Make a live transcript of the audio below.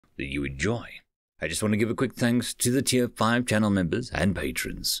that you enjoy. I just want to give a quick thanks to the Tier 5 channel members and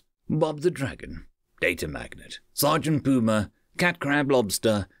patrons. Bob the Dragon, Datamagnet, Sergeant Puma, Cat Crab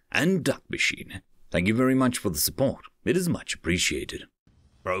Lobster, and Duck Machine. Thank you very much for the support. It is much appreciated.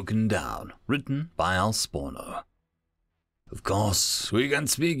 Broken Down, written by elspawno. Of course, we can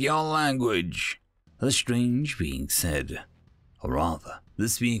speak your language, the strange being said. Or rather, the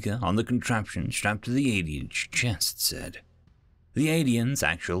speaker on the contraption strapped to the alien's chest said. The alien's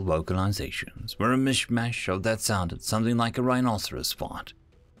actual vocalizations were a mishmash of that sounded something like a rhinoceros fart.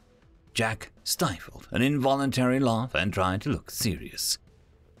 Jack stifled an involuntary laugh and tried to look serious.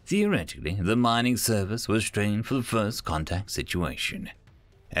 Theoretically, the mining service was trained for the first contact situation,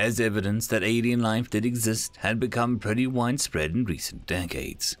 as evidence that alien life did exist had become pretty widespread in recent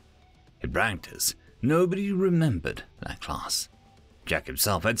decades. In practice, nobody remembered that class. Jack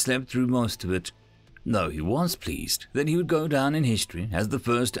himself had slept through most of it, though he was pleased that he would go down in history as the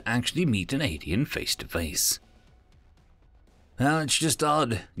first to actually meet an alien face to face. Well, it's just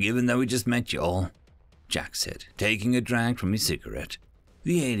odd, given that we just met you all, Jack said, taking a drag from his cigarette,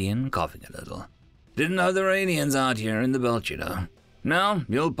 the alien coughing a little. Didn't know there were aliens out here in the belt, you know. Now,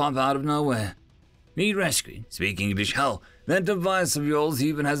 you'll pop out of nowhere. Need rescuing, speak English, hell, that device of yours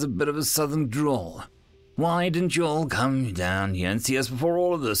even has a bit of a southern drawl. Why didn't you all come down here and see us before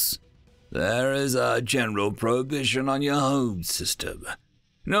all of this? There is a general prohibition on your home system.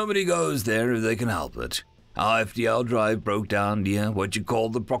 Nobody goes there if they can help it. Our FDL drive broke down near what you call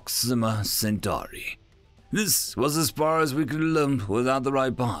the Proxima Centauri. This was as far as we could limp without the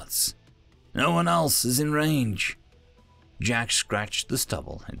right parts. No one else is in range. Jack scratched the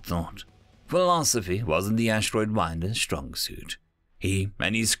stubble and thought. Philosophy wasn't the asteroid minder's strong suit. He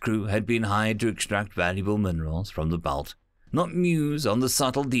and his crew had been hired to extract valuable minerals from the belt, not muse on the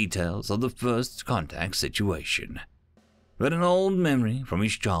subtle details of the first contact situation. But an old memory from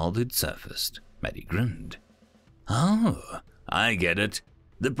his childhood surfaced, and he grinned. Oh, I get it.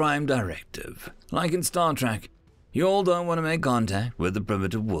 The Prime Directive. Like in Star Trek, you all don't want to make contact with the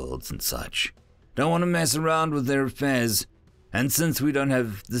primitive worlds and such. Don't want to mess around with their affairs. And since we don't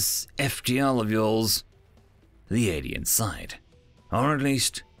have this FTL of yours, the alien sighed. Or at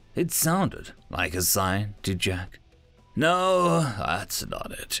least, it sounded like a sigh to Jack. No, that's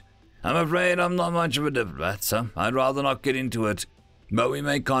not it. I'm afraid I'm not much of a diplomat, so I'd rather not get into it. But we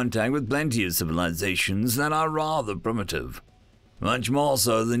make contact with plenty of civilizations that are rather primitive. Much more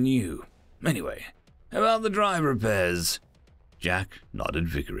so than you. Anyway, about the drive repairs. Jack nodded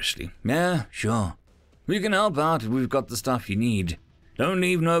vigorously. Yeah, sure. We can help out if we've got the stuff you need. Don't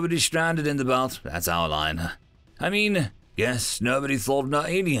leave nobody stranded in the belt, that's our line. I mean, guess nobody thought of no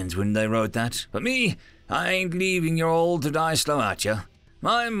aliens when they wrote that. But me, I ain't leaving you all to die slow at ya.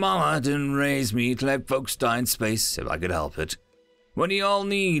 My mama didn't raise me to let folks die in space if I could help it. What do you all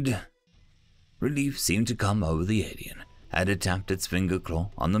need? Relief seemed to come over the alien, and it tapped its finger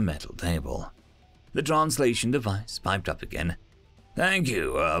claw on the metal table. The translation device piped up again. Thank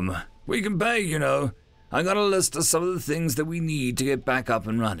you, we can pay, you know. I got a list of some of the things that we need to get back up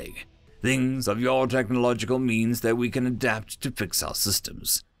and running. Things of your technological means that we can adapt to fix our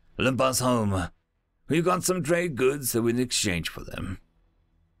systems. Limp us home. We've got some trade goods that we'd exchange for them.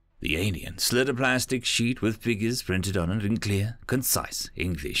 The alien slid a plastic sheet with figures printed on it in clear, concise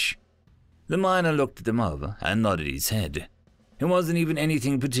English. The miner looked them over and nodded his head. It wasn't even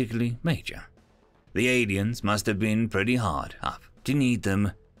anything particularly major. The aliens must have been pretty hard up to need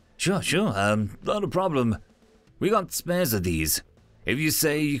them. Sure, not a problem. We got spares of these. If you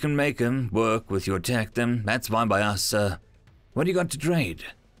say you can make them work with your tech, then that's fine by us. What do you got to trade?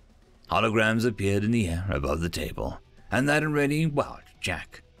 Holograms appeared in the air above the table, and that already wowed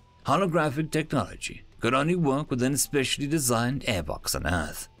Jack. Holographic technology could only work within a specially designed airbox on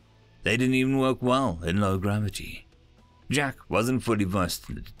Earth. They didn't even work well in low gravity. Jack wasn't fully versed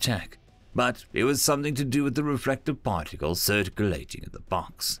in the tech, but it was something to do with the reflective particles circulating in the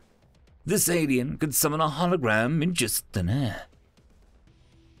box. This alien could summon a hologram in just thin air.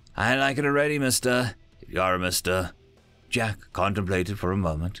 I like it already, mister, if you are a mister. Jack contemplated for a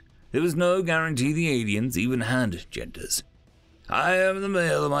moment. There was no guarantee the aliens even had genders. I am the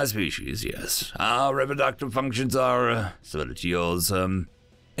male of my species, yes. Our reproductive functions are, similar to yours,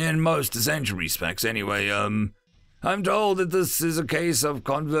 in most essential respects anyway, I'm told that this is a case of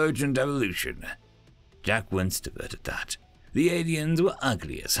convergent evolution. Jack winced a bit at that. The aliens were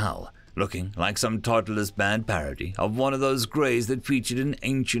ugly as hell, looking like some toddler's bad parody of one of those greys that featured in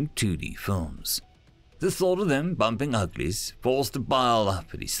ancient 2D films. The thought of them bumping uglies forced a bile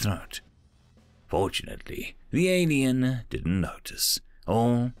up at his throat. Fortunately, the alien didn't notice,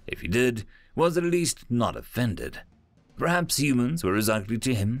 or, if he did, was at least not offended. Perhaps humans were as ugly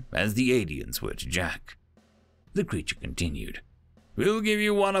to him as the aliens were to Jack. The creature continued. We'll give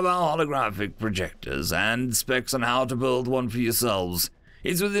you one of our holographic projectors and specs on how to build one for yourselves.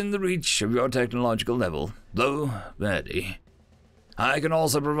 It's within the reach of your technological level, though barely. I can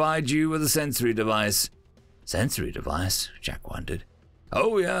also provide you with a sensory device. Sensory device? Jack wondered.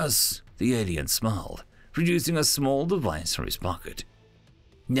 Oh yes, the alien smiled, producing a small device from his pocket.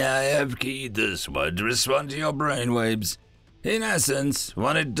 I have keyed this one to respond to your brainwaves. In essence,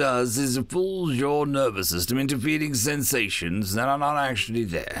 what it does is it fools your nervous system into feeling sensations that are not actually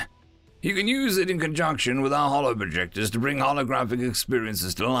there. You can use it in conjunction with our holo projectors to bring holographic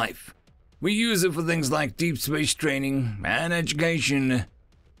experiences to life. We use it for things like deep space training and education.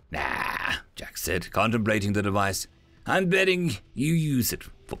 Nah, Jack said, contemplating the device. I'm betting you use it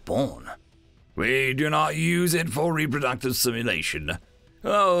for porn. We do not use it for reproductive simulation.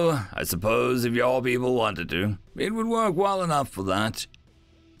 Oh, I suppose if your people wanted to, it would work well enough for that.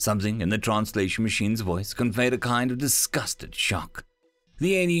 Something in the translation machine's voice conveyed a kind of disgusted shock.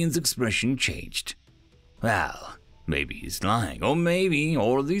 The alien's expression changed. Well, maybe he's lying, or maybe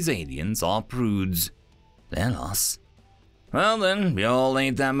all of these aliens are prudes. Their loss. Well then, we all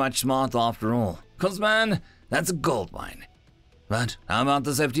ain't that much smart after all. 'Cause man, that's a gold mine. But how about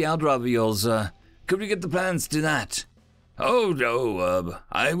this FTL drive of yours? Could we get the plans to that? Oh no,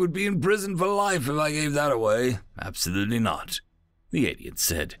 I would be in prison for life if I gave that away. Absolutely not, the alien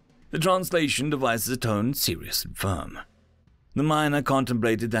said, the translation device's tone serious and firm. The miner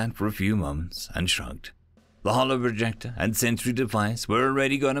contemplated that for a few moments and shrugged. The holo projector and sensory device were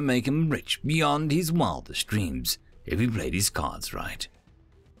already going to make him rich beyond his wildest dreams if he played his cards right.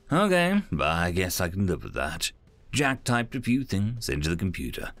 Okay, but I guess I can live with that. Jack typed a few things into the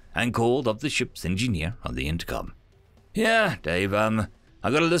computer and called up the ship's engineer on the intercom. Yeah, Dave, I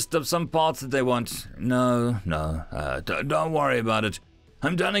got a list of some parts that they want. No, don't worry about it.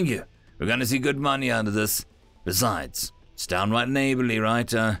 I'm telling you, we're gonna see good money out of this. Besides, it's downright neighborly,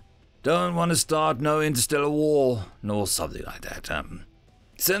 right? Don't want to start no interstellar war, nor something like that.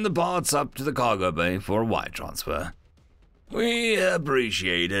 Send the parts up to the cargo bay for a wire transfer. We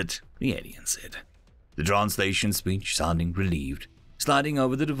appreciate it, the alien said, the translation speech sounding relieved, sliding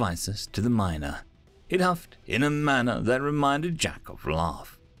over the devices to the miner. It huffed in a manner that reminded Jack of a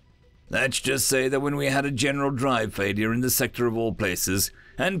laugh. Let's just say that when we had a general drive failure in the sector of all places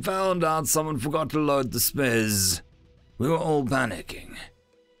and found out someone forgot to load the spares, we were all panicking.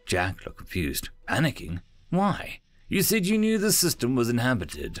 Jack looked confused. Panicking? Why? You said you knew the system was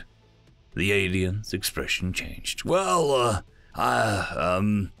inhabited. The alien's expression changed. Well, I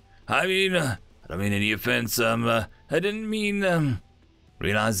don't mean any offense, I didn't mean,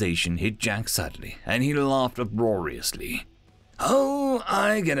 Realization hit Jack suddenly, and he laughed uproariously. Oh,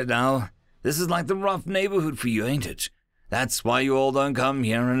 I get it now. This is like the rough neighborhood for you, ain't it? That's why you all don't come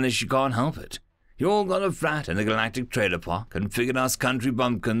here unless you can't help it. You all got a flat in the Galactic Trailer Park and figured us country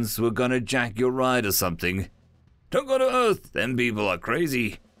bumpkins were gonna jack your ride or something. Don't go to Earth, them people are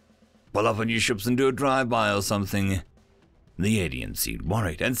crazy. Pull up on your ships and do a drive-by or something. The alien seemed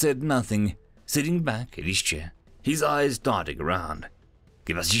worried and said nothing, sitting back in his chair, his eyes darting around.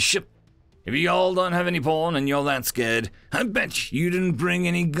 Give us your ship. If you all don't have any porn and you're that scared, I bet you didn't bring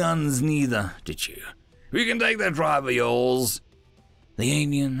any guns neither, did you? We can take that drive of yours. The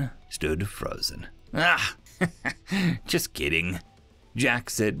alien stood frozen. Ah, just kidding,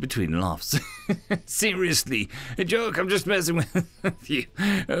 Jack said between laughs. Seriously, a joke, I'm just messing with you.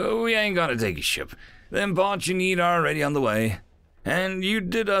 We ain't gonna take a ship. Them parts you need are already on the way. And you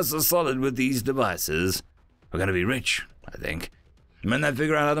did us a solid with these devices. We're gonna be rich, I think. When they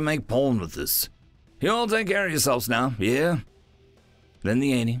figure out how to make porn with this. You all take care of yourselves now, yeah? Then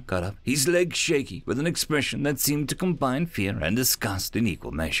the alien got up, his legs shaky, with an expression that seemed to combine fear and disgust in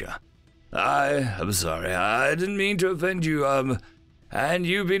equal measure. I'm sorry, I didn't mean to offend you, and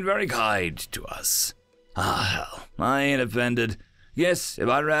you've been very kind to us. Hell, I ain't offended. Yes, if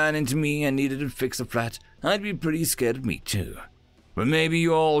I ran into me and needed to fix a flat, I'd be pretty scared of me too. But maybe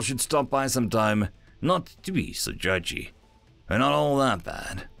you all should stop by sometime, not to be so judgy. We're not all that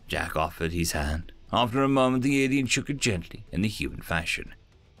bad, Jack offered his hand. After a moment, the alien shook it gently in the human fashion.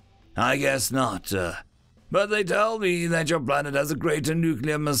 I guess not, but they tell me that your planet has a greater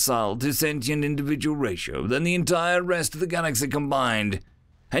nuclear missile to sentient individual ratio than the entire rest of the galaxy combined,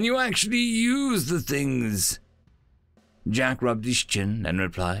 and you actually use the things. Jack rubbed his chin and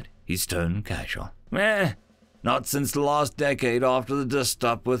replied, his tone casual. Not since the last decade after the dust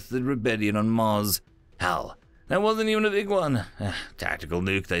stop with the rebellion on Mars. Hell, that wasn't even a big one. Tactical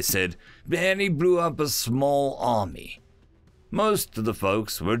nuke, they said, barely blew up a small army. Most of the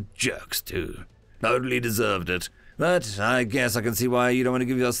folks were jerks, too. Totally deserved it. But I guess I can see why you don't want to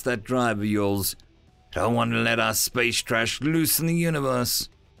give us that drive of yours. Don't want to let our space trash loose in the universe.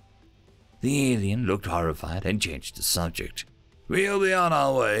 The alien looked horrified and changed the subject. We'll be on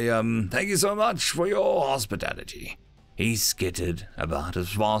our way. Thank you so much for your hospitality. He skittered about as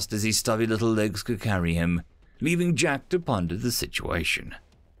fast as his stubby little legs could carry him, leaving Jack to ponder the situation.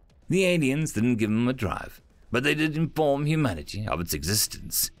 The aliens didn't give him a drive, but they did inform humanity of its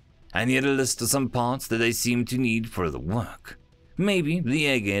existence, and he had a list of some parts that they seemed to need for the work. Maybe the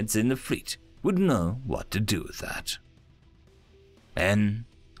eggheads in the fleet would know what to do with that. End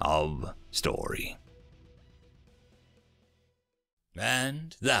of story.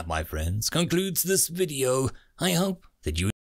 And that, my friends, concludes this video. I hope that you